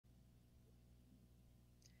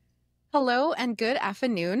Hello and good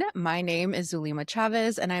afternoon. My name is Zulima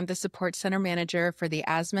Chavez, and I'm the Support Center Manager for the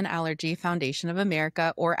Asthma and Allergy Foundation of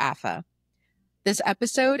America, or AAFA. This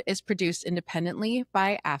episode is produced independently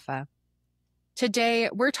by AAFA. Today,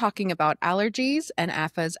 we're talking about allergies and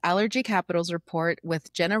AAFA's Allergy Capitals report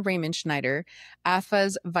with Jenna Riemenschneider,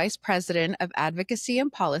 AAFA's Vice President of Advocacy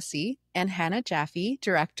and Policy, and Hannah Jaffee,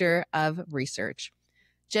 Director of Research.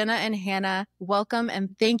 Jenna and Hannah, welcome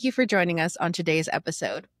and thank you for joining us on today's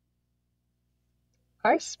episode. Of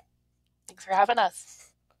course. Thanks for having us.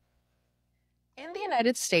 In the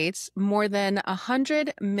United States, more than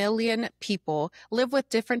 100 million people live with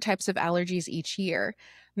different types of allergies each year.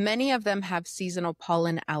 Many of them have seasonal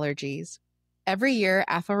pollen allergies. Every year,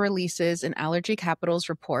 AAFA releases an Allergy Capitals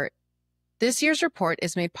report. This year's report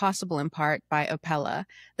is made possible in part by Opella,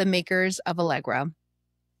 the makers of Allegra.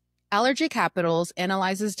 Allergy Capitals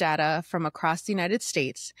analyzes data from across the United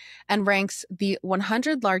States and ranks the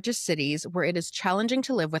 100 largest cities where it is challenging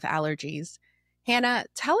to live with allergies. Hannah,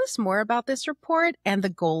 tell us more about this report and the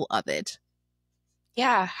goal of it.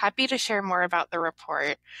 Yeah, happy to share more about the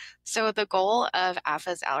report. So the goal of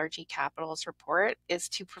AAFA's Allergy Capitals report is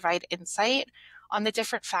to provide insight on the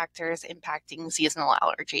different factors impacting seasonal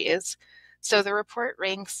allergies. So the report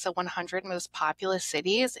ranks the 100 most populous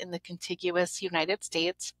cities in the contiguous United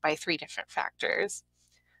States by three different factors.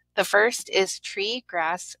 The first is tree,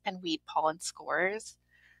 grass, and weed pollen scores.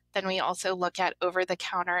 Then we also look at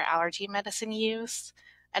over-the-counter allergy medicine use,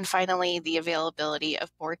 and finally, the availability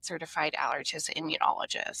of board-certified allergist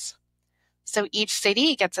immunologists. So each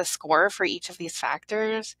city gets a score for each of these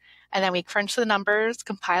factors, and then we crunch the numbers,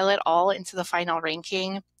 compile it all into the final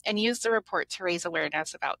ranking, and use the report to raise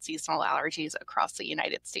awareness about seasonal allergies across the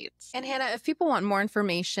United States. And Hannah, if people want more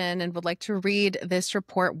information and would like to read this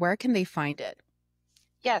report, where can they find it?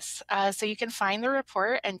 Yes, so you can find the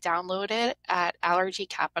report and download it at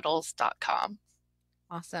allergycapitals.com.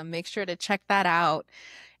 Awesome. Make sure to check that out.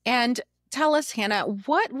 And tell us, Hannah,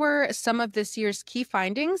 what were some of this year's key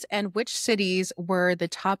findings and which cities were the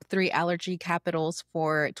top 3 allergy capitals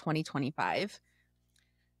for 2025?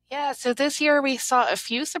 Yeah, so this year we saw a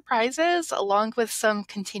few surprises along with some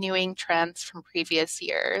continuing trends from previous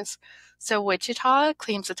years. So Wichita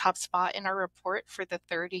claims the top spot in our report for the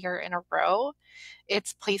third year in a row.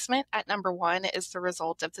 Its placement at number 1 is the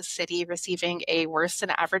result of the city receiving a worse than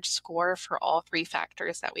average score for all three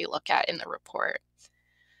factors that we look at in the report.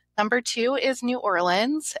 Number 2 is New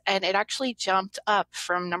Orleans, and it actually jumped up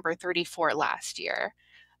from number 34 last year.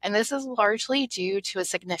 And this is largely due to a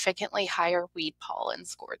significantly higher weed pollen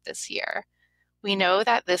scored this year. We know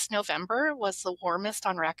that this November was the warmest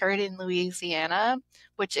on record in Louisiana,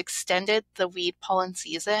 which extended the weed pollen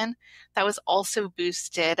season that was also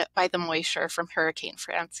boosted by the moisture from Hurricane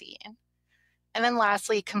Francine. And then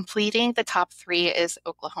lastly, completing the top 3 is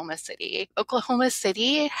Oklahoma City. Oklahoma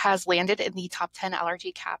City has landed in the top 10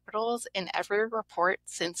 allergy capitals in every report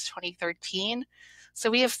since 2013. So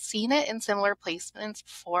we have seen it in similar placements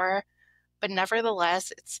before, but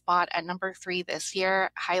nevertheless, its spot at number 3 this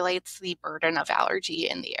year highlights the burden of allergy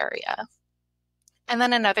in the area. And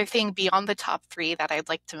then another thing beyond the top 3 that I'd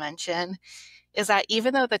like to mention is that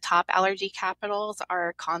even though the top allergy capitals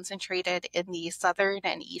are concentrated in the southern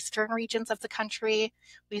and eastern regions of the country,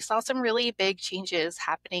 we saw some really big changes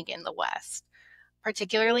happening in the west.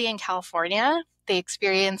 Particularly in California, they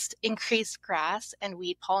experienced increased grass and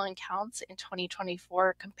weed pollen counts in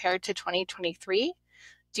 2024 compared to 2023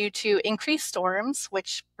 due to increased storms,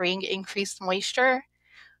 which bring increased moisture.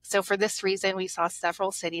 So for this reason, we saw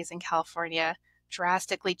several cities in California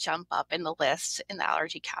drastically jump up in the list in the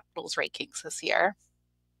Allergy Capitals rankings this year.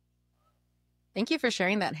 Thank you for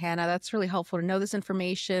sharing that, Hannah. That's really helpful to know this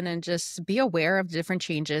information and just be aware of the different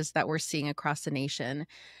changes that we're seeing across the nation.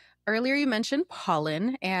 Earlier, you mentioned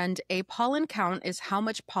pollen, and a pollen count is how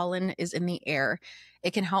much pollen is in the air.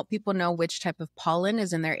 It can help people know which type of pollen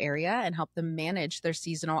is in their area and help them manage their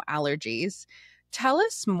seasonal allergies. Tell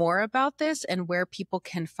us more about this and where people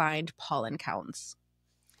can find pollen counts.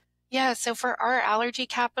 Yeah, so for our Allergy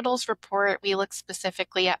Capitals report, we look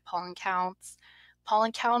specifically at pollen counts.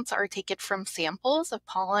 Pollen counts are taken from samples of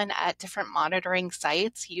pollen at different monitoring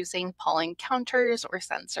sites using pollen counters or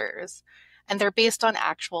sensors, and they're based on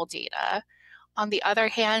actual data. On the other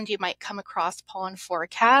hand, you might come across pollen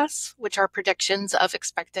forecasts, which are predictions of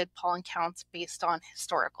expected pollen counts based on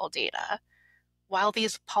historical data. While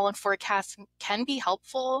these pollen forecasts can be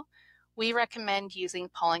helpful, we recommend using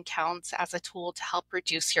pollen counts as a tool to help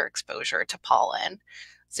reduce your exposure to pollen.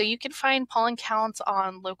 So you can find pollen counts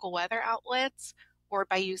on local weather outlets or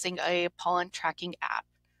by using a pollen tracking app.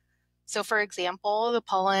 So for example, the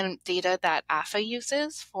pollen data that AAFA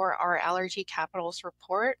uses for our Allergy Capitals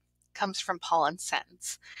report comes from pollen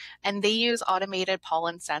sense, and they use automated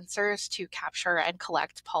pollen sensors to capture and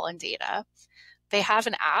collect pollen data. They have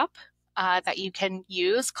an app that you can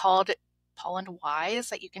use called Pollen Wise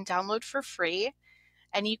that you can download for free.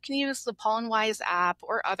 And you can use the Pollen Wise app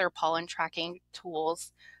or other pollen tracking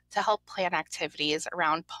tools to help plan activities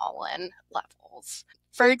around pollen levels.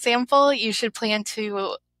 For example, you should plan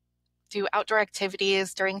to do outdoor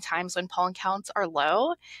activities during times when pollen counts are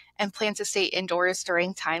low and plan to stay indoors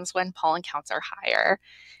during times when pollen counts are higher.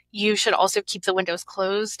 You should also keep the windows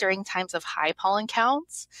closed during times of high pollen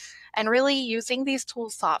counts. And really, using these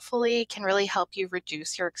tools thoughtfully can really help you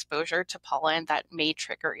reduce your exposure to pollen that may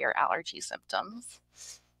trigger your allergy symptoms.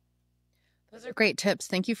 Those are great tips.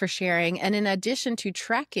 Thank you for sharing. And in addition to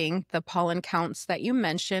tracking the pollen counts that you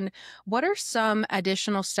mentioned, what are some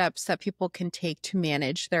additional steps that people can take to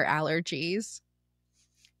manage their allergies?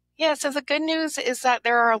 Yeah, so the good news is that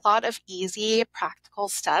there are a lot of easy, practical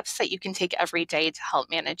steps that you can take every day to help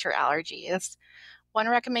manage your allergies. One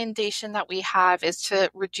recommendation that we have is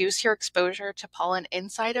to reduce your exposure to pollen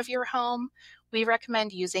inside of your home. We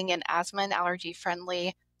recommend using an asthma and allergy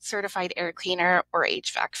friendly certified air cleaner or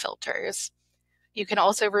HVAC filters. You can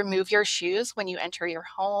also remove your shoes when you enter your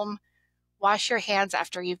home, wash your hands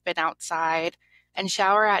after you've been outside, and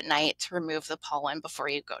shower at night to remove the pollen before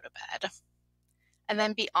you go to bed. And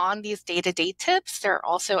then beyond these day-to-day tips, there are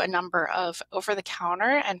also a number of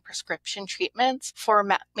over-the-counter and prescription treatments for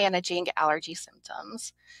managing allergy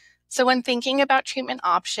symptoms. So when thinking about treatment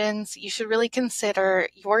options, you should really consider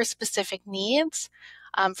your specific needs.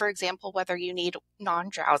 For example, whether you need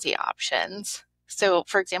non-drowsy options. So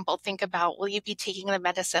for example, think about, will you be taking the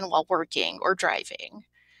medicine while working or driving?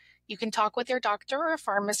 You can talk with your doctor or a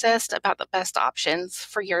pharmacist about the best options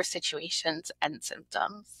for your situations and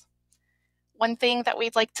symptoms. One thing that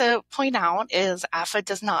we'd like to point out is AAFA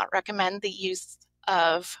does not recommend the use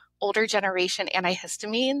of older generation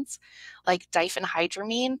antihistamines like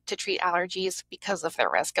diphenhydramine to treat allergies because of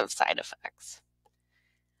their risk of side effects.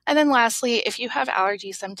 And then lastly, if you have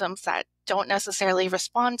allergy symptoms that don't necessarily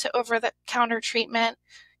respond to over-the-counter treatment,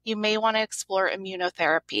 you may want to explore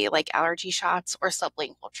immunotherapy like allergy shots or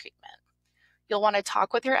sublingual treatment. You'll want to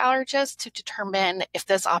talk with your allergist to determine if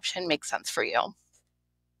this option makes sense for you.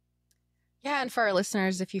 Yeah, and for our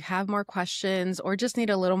listeners, if you have more questions or just need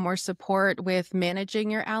a little more support with managing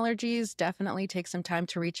your allergies, definitely take some time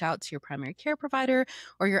to reach out to your primary care provider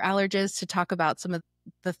or your allergist to talk about some of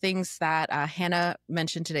the things that Hannah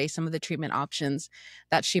mentioned today, some of the treatment options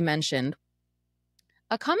that she mentioned.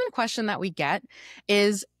 A common question that we get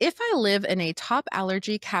is, if I live in a top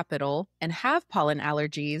allergy capital and have pollen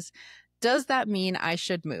allergies, does that mean I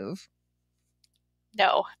should move?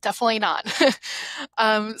 No, definitely not.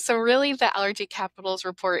 So really, the Allergy Capitals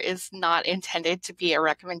report is not intended to be a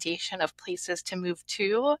recommendation of places to move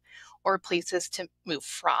to or places to move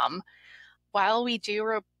from. While we do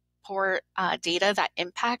report data that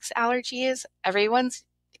impacts allergies, everyone's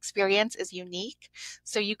experience is unique.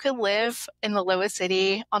 So you could live in the lowest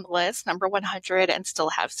city on the list, number 100, and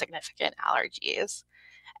still have significant allergies.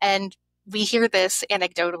 And we hear this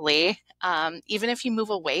anecdotally. Even if you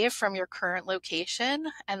move away from your current location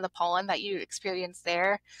and the pollen that you experience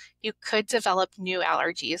there, you could develop new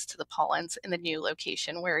allergies to the pollens in the new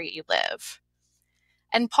location where you live.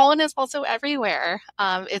 And pollen is also everywhere.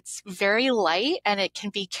 It's very light and it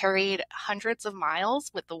can be carried hundreds of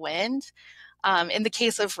miles with the wind. In the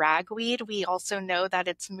case of ragweed, we also know that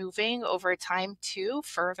it's moving over time too,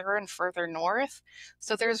 further and further north.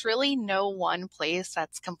 So there's really no one place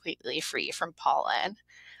that's completely free from pollen.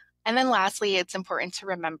 And then lastly, it's important to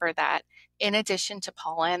remember that in addition to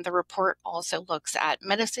pollen, the report also looks at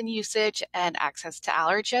medicine usage and access to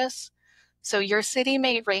allergists. So your city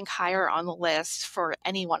may rank higher on the list for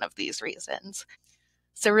any one of these reasons.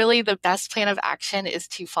 So really the best plan of action is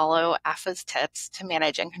to follow AAFA's tips to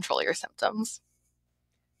manage and control your symptoms.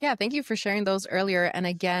 Yeah, thank you for sharing those earlier. And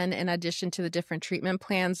again, in addition to the different treatment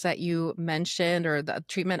plans that you mentioned or the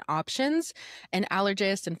treatment options, an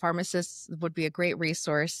allergist and pharmacist would be a great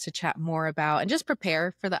resource to chat more about and just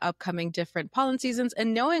prepare for the upcoming different pollen seasons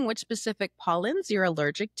and knowing which specific pollens you're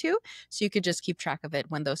allergic to so you could just keep track of it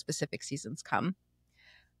when those specific seasons come.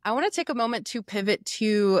 I want to take a moment to pivot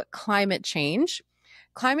to climate change.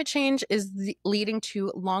 Climate change is leading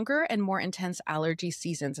to longer and more intense allergy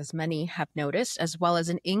seasons, as many have noticed, as well as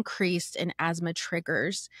an increase in asthma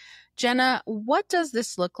triggers. Jenna, what does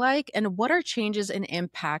this look like, and what are changes and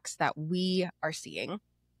impacts that we are seeing?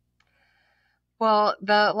 Well,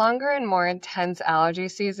 the longer and more intense allergy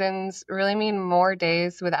seasons really mean more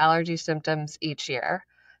days with allergy symptoms each year.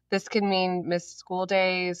 This can mean missed school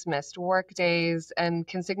days, missed work days, and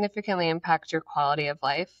can significantly impact your quality of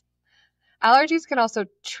life. Allergies can also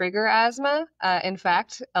trigger asthma. In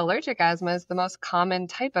fact, allergic asthma is the most common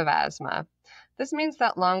type of asthma. This means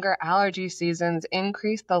that longer allergy seasons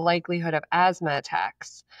increase the likelihood of asthma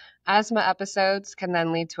attacks. Asthma episodes can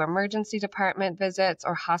then lead to emergency department visits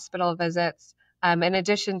or hospital visits, in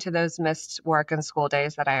addition to those missed work and school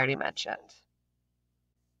days that I already mentioned.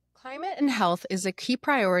 Climate and health is a key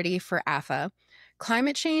priority for AAFA.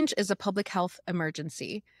 Climate change is a public health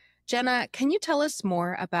emergency. Jenna, can you tell us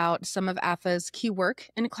more about some of AAFA's key work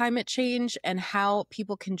in climate change and how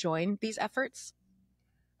people can join these efforts?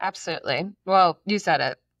 Absolutely. Well, you said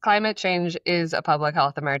it. Climate change is a public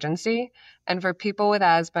health emergency, and for people with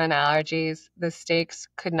asthma and allergies, the stakes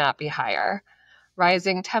could not be higher.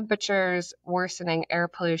 Rising temperatures, worsening air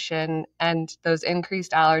pollution, and those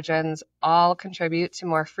increased allergens all contribute to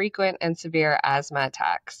more frequent and severe asthma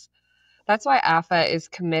attacks. That's why AAFA is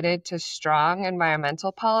committed to strong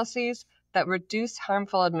environmental policies that reduce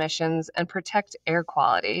harmful emissions and protect air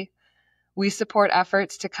quality. We support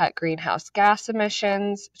efforts to cut greenhouse gas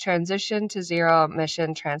emissions, transition to zero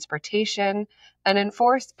emission transportation, and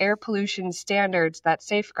enforce air pollution standards that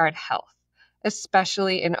safeguard health,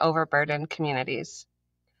 especially in overburdened communities.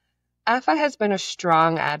 AAFA has been a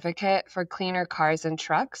strong advocate for cleaner cars and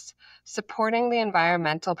trucks, supporting the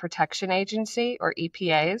Environmental Protection Agency, or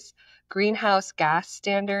EPA's, greenhouse gas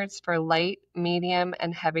standards for light, medium,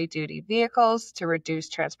 and heavy-duty vehicles to reduce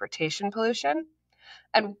transportation pollution.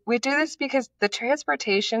 And we do this because the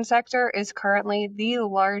transportation sector is currently the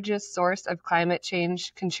largest source of climate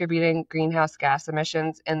change contributing greenhouse gas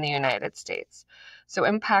emissions in the United States. So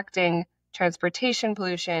impacting transportation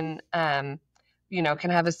pollution, can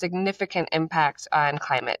have a significant impact on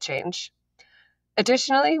climate change.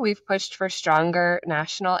 Additionally, we've pushed for stronger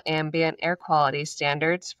national ambient air quality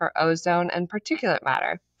standards for ozone and particulate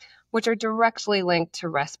matter, which are directly linked to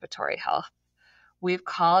respiratory health. We've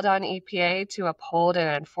called on EPA to uphold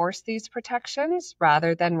and enforce these protections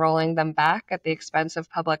rather than rolling them back at the expense of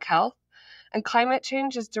public health. And climate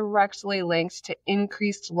change is directly linked to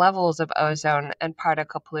increased levels of ozone and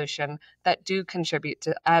particle pollution that do contribute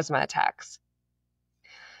to asthma attacks.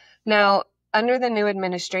 Now, under the new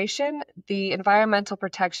administration, the Environmental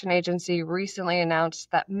Protection Agency recently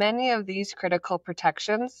announced that many of these critical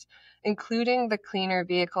protections, including the cleaner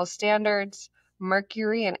vehicle standards,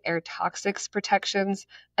 mercury and air toxics protections,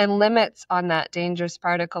 and limits on that dangerous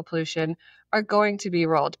particle pollution, are going to be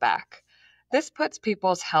rolled back. This puts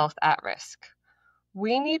people's health at risk.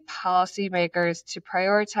 We need policymakers to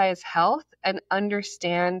prioritize health and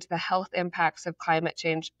understand the health impacts of climate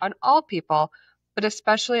change on all people, but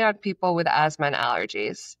especially on people with asthma and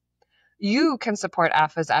allergies. You can support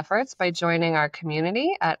AAFA's efforts by joining our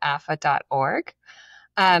community at aafa.org.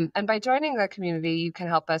 And by joining the community, you can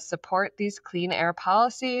help us support these clean air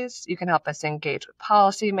policies. You can help us engage with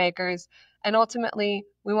policymakers. And ultimately,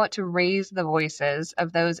 we want to raise the voices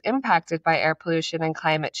of those impacted by air pollution and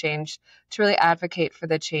climate change to really advocate for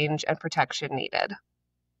the change and protection needed.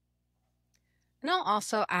 And I'll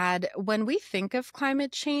also add, when we think of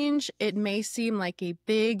climate change, it may seem like a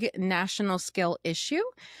big national scale issue,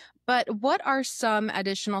 but what are some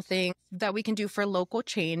additional things that we can do for local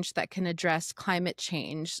change that can address climate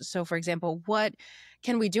change? So, for example, what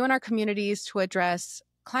can we do in our communities to address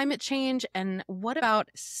climate change, and what about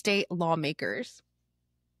state lawmakers?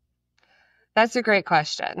 That's a great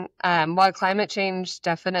question. While climate change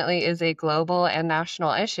definitely is a global and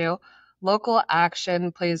national issue, local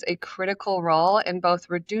action plays a critical role in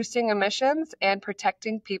both reducing emissions and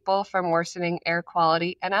protecting people from worsening air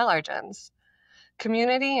quality and allergens.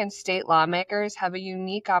 Community and state lawmakers have a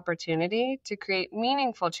unique opportunity to create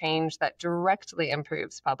meaningful change that directly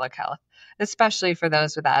improves public health, especially for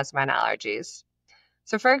those with asthma and allergies.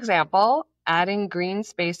 So, for example, adding green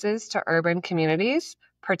spaces to urban communities,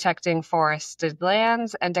 protecting forested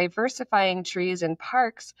lands, and diversifying trees in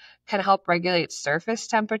parks can help regulate surface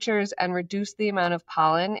temperatures and reduce the amount of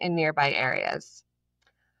pollen in nearby areas.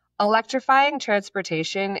 Electrifying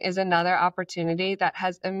transportation is another opportunity that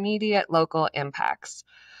has immediate local impacts.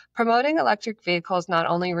 Promoting electric vehicles not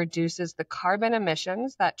only reduces the carbon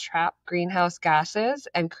emissions that trap greenhouse gases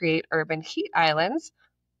and create urban heat islands,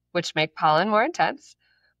 which make pollen more intense,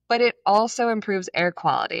 but it also improves air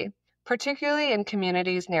quality, particularly in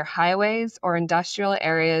communities near highways or industrial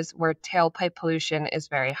areas where tailpipe pollution is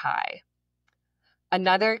very high.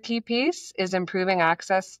 Another key piece is improving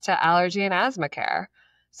access to allergy and asthma care.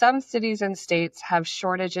 Some cities and states have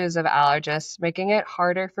shortages of allergists, making it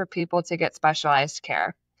harder for people to get specialized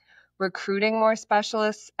care. Recruiting more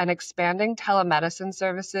specialists and expanding telemedicine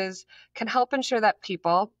services can help ensure that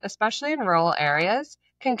people, especially in rural areas,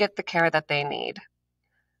 can get the care that they need.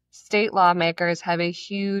 State lawmakers have a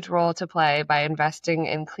huge role to play by investing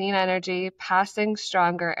in clean energy, passing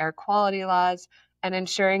stronger air quality laws, and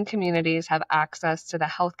ensuring communities have access to the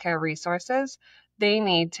healthcare resources they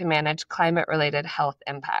need to manage climate-related health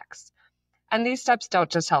impacts. And these steps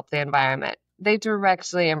don't just help the environment, they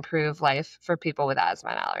directly improve life for people with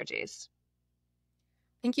asthma and allergies.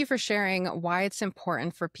 Thank you for sharing why it's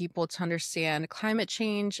important for people to understand climate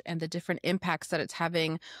change and the different impacts that it's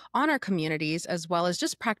having on our communities, as well as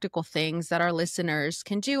just practical things that our listeners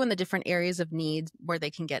can do in the different areas of need where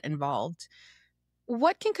they can get involved.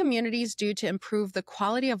 What can communities do to improve the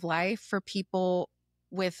quality of life for people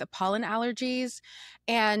with pollen allergies?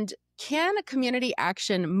 And can a community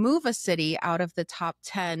action move a city out of the top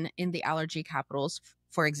 10 in the allergy capitals,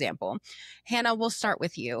 for example? Hannah, we'll start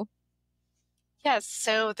with you. Yes,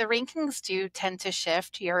 so the rankings do tend to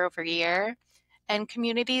shift year over year, and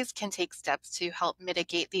communities can take steps to help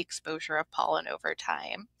mitigate the exposure of pollen over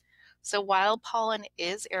time. So while pollen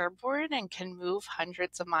is airborne and can move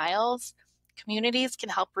hundreds of miles, communities can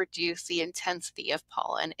help reduce the intensity of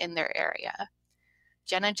pollen in their area.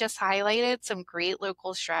 Jenna just highlighted some great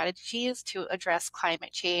local strategies to address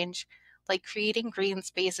climate change, like creating green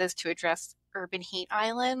spaces to address urban heat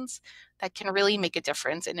islands that can really make a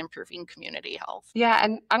difference in improving community health. Yeah,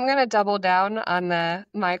 and I'm going to double down on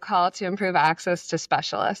my call to improve access to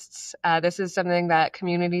specialists. This is something that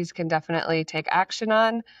communities can definitely take action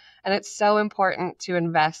on, and it's so important to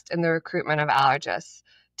invest in the recruitment of allergists,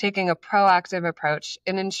 taking a proactive approach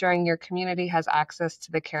in ensuring your community has access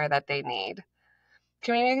to the care that they need.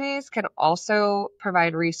 Communities can also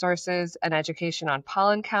provide resources and education on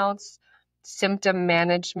pollen counts. Symptom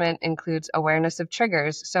management includes awareness of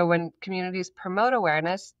triggers. So when communities promote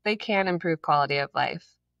awareness, they can improve quality of life.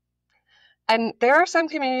 And there are some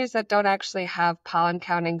communities that don't actually have pollen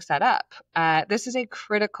counting set up. This is a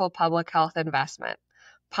critical public health investment.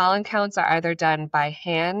 Pollen counts are either done by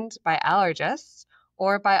hand by allergists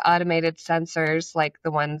or by automated sensors like the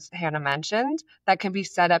ones Hannah mentioned that can be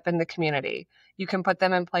set up in the community. You can put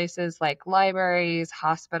them in places like libraries,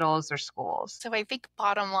 hospitals, or schools. So I think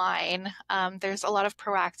bottom line, there's a lot of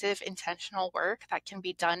proactive, intentional work that can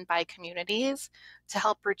be done by communities to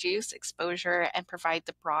help reduce exposure and provide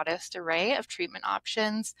the broadest array of treatment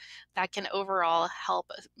options that can overall help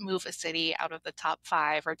move a city out of the top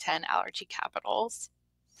 5 or 10 allergy capitals.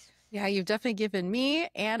 Yeah, you've definitely given me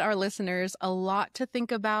and our listeners a lot to think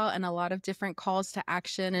about and a lot of different calls to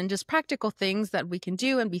action and just practical things that we can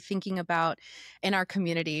do and be thinking about in our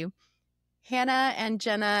community. Hannah and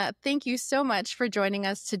Jenna, thank you so much for joining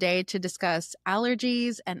us today to discuss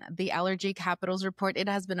allergies and the Allergy Capitals report. It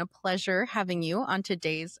has been a pleasure having you on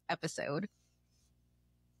today's episode.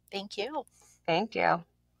 Thank you. Thank you.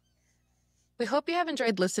 We hope you have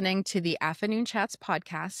enjoyed listening to the Afternoon Chats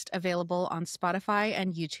podcast, available on Spotify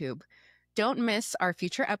and YouTube. Don't miss our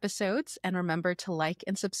future episodes, and remember to like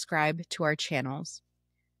and subscribe to our channels.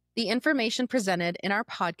 The information presented in our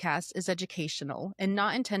podcast is educational and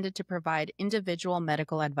not intended to provide individual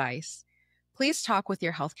medical advice. Please talk with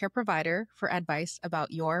your healthcare provider for advice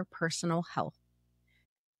about your personal health.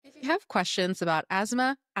 If you have questions about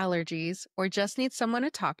asthma, allergies, or just need someone to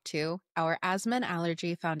talk to, our Asthma and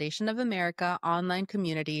Allergy Foundation of America online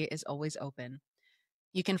community is always open.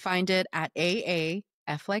 You can find it at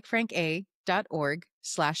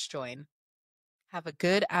aaflikeFrankA.org/join. Have a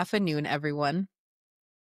good afternoon, everyone.